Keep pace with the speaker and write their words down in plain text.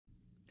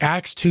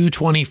Acts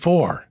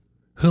 2:24,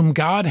 whom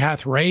God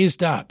hath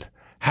raised up,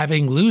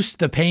 having loosed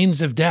the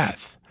pains of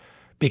death,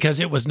 because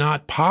it was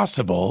not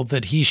possible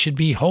that he should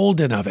be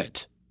holden of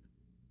it.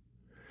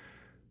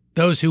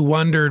 Those who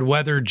wondered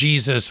whether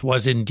Jesus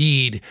was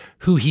indeed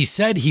who he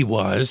said he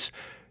was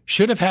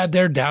should have had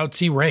their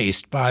doubts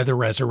erased by the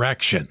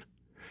resurrection.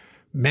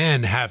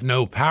 Men have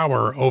no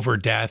power over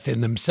death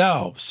in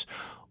themselves.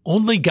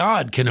 Only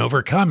God can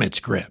overcome its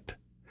grip.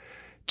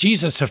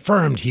 Jesus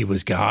affirmed he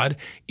was God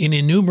in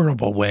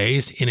innumerable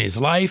ways in his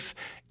life,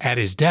 at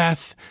his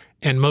death,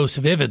 and most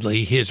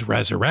vividly his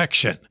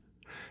resurrection.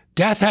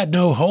 Death had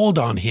no hold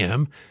on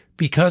him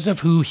because of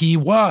who he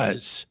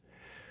was.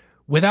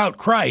 Without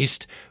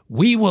Christ,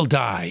 we will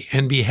die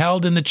and be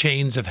held in the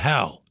chains of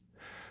hell.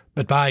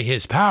 But by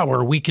his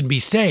power, we can be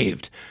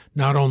saved,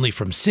 not only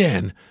from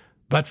sin,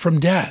 but from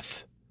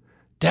death.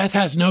 Death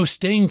has no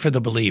sting for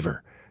the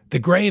believer. The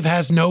grave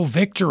has no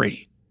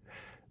victory.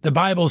 The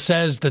Bible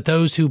says that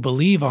those who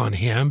believe on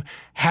him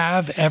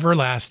have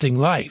everlasting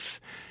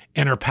life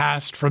and are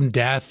passed from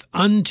death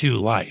unto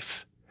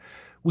life.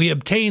 We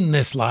obtain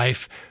this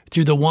life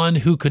through the one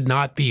who could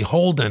not be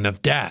holden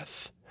of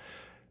death.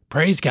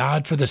 Praise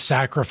God for the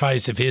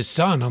sacrifice of his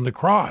Son on the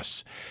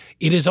cross.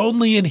 It is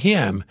only in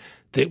him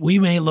that we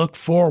may look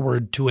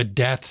forward to a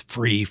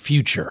death-free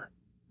future.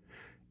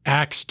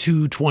 Acts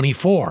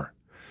 2:24,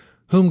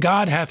 whom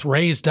God hath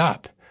raised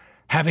up,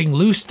 having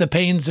loosed the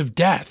pains of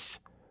death,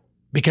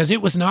 because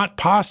it was not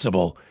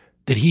possible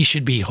that he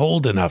should be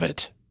holden of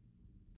it.